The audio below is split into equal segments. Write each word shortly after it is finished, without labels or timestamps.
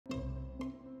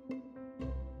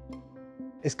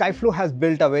Skyflow has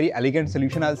built a very elegant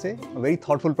solution, I'll say, a very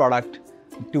thoughtful product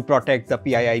to protect the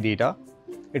PII data.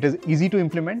 It is easy to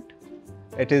implement.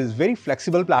 It is very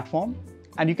flexible platform,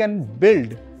 and you can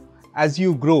build as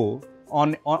you grow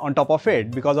on top of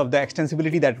it because of the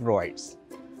extensibility that it provides.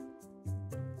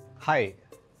 Hi,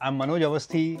 I'm Manoj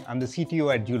Awasthi. I'm the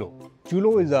CTO at Julo.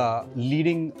 Julo is a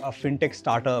leading fintech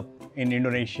startup in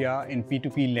Indonesia in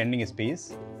P2P lending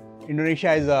space.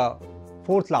 Indonesia is the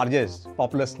fourth largest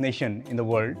populous nation in the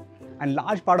world, and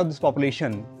large part of this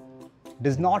population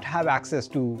does not have access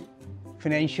to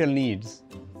financial needs.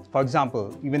 For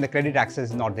example, even the credit access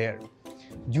is not there.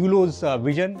 Julo's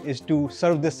vision is to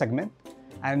serve this segment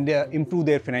and improve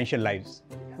their financial lives.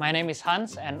 My name is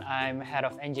Hans and I'm head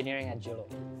of engineering at Julo.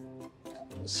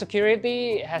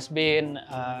 Security has been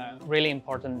really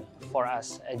important for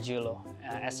us at Julo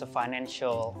as a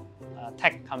financial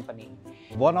tech company.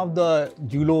 One of the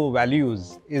Julo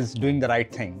values is doing the right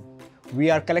thing. We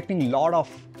are collecting a lot of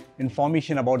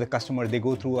information about the customer. They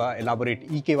go through an elaborate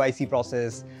eKYC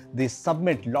process. They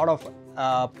submit a lot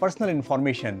of personal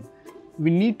information. We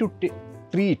need to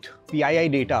treat PII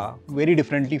data very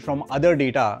differently from other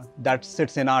data that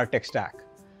sits in our tech stack.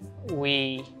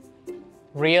 We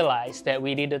realized that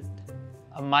we needed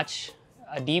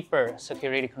a deeper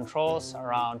security controls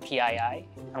around PII,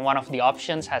 and one of the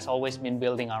options has always been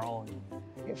building our own.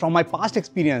 From my past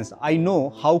experience, I know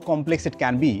how complex it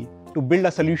can be to build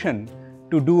a solution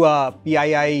to do a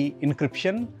PII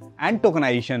encryption and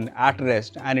tokenization at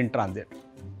rest and in transit.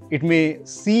 It may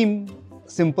seem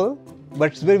simple,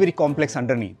 but it's very, very complex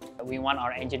underneath. We want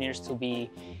our engineers to be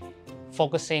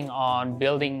focusing on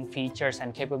building features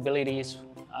and capabilities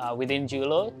within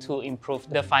Julo to improve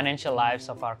the financial lives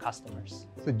of our customers.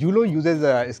 So Julo uses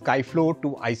Skyflow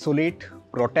to isolate,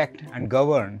 protect, and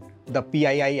govern the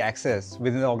PII access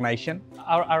within the organization.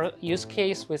 Our use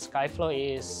case with Skyflow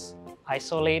is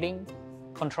isolating,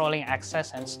 controlling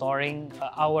access, and storing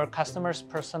our customers'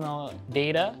 personal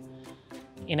data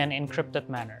in an encrypted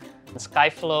manner.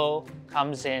 Skyflow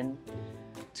comes in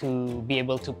to be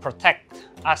able to protect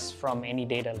us from any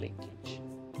data leakage.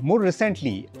 More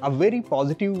recently, a very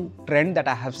positive trend that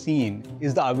I have seen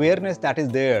is the awareness that is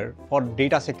there for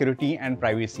data security and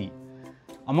privacy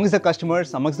amongst the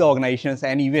customers, amongst the organizations,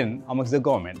 and even amongst the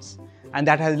governments. And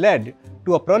that has led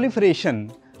to a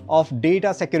proliferation of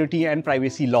data security and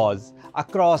privacy laws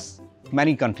across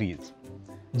many countries.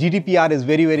 GDPR is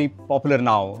very, very popular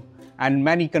now, and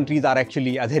many countries are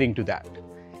actually adhering to that.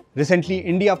 Recently,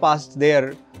 India passed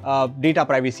their data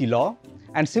privacy law,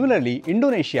 and similarly,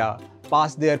 Indonesia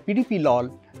passed their PDP law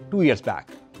 2 years back.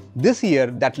 This year,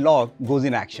 that law goes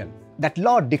in action. That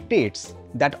law dictates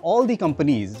that all the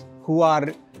companies who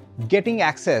are getting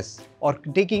access or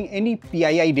taking any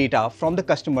PII data from the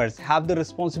customers have the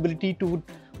responsibility to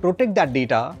protect that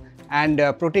data and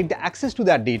protect the access to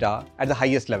that data at the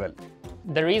highest level.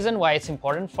 The reason why it's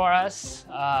important for us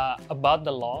about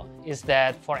the law is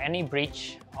that for any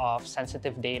breach of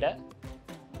sensitive data,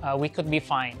 we could be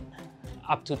fined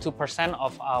up to 2%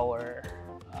 of our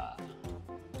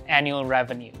annual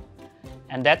revenue.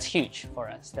 And that's huge for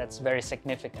us. That's very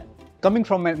significant. Coming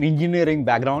from an engineering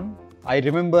background, I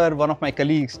remember one of my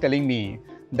colleagues telling me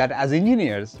that as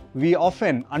engineers, we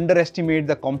often underestimate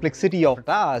the complexity of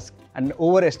tasks and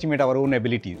overestimate our own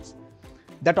abilities.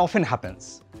 That often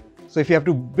happens. So if you have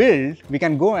to build, we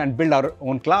can go and build our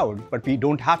own cloud, but we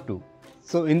don't have to.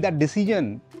 So in that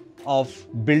decision of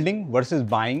building versus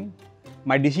buying,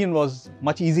 my decision was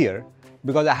much easier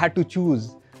because I had to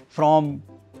choose from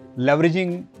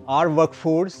leveraging our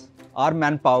workforce, our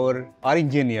manpower, our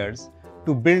engineers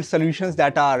to build solutions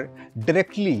that are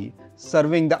directly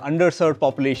serving the underserved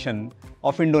population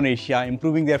of Indonesia,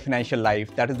 improving their financial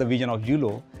life. That is the vision of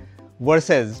Julo,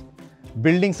 versus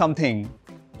building something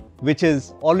which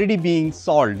is already being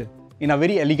solved in a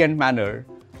very elegant manner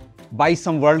by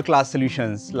some world-class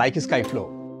solutions like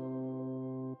Skyflow.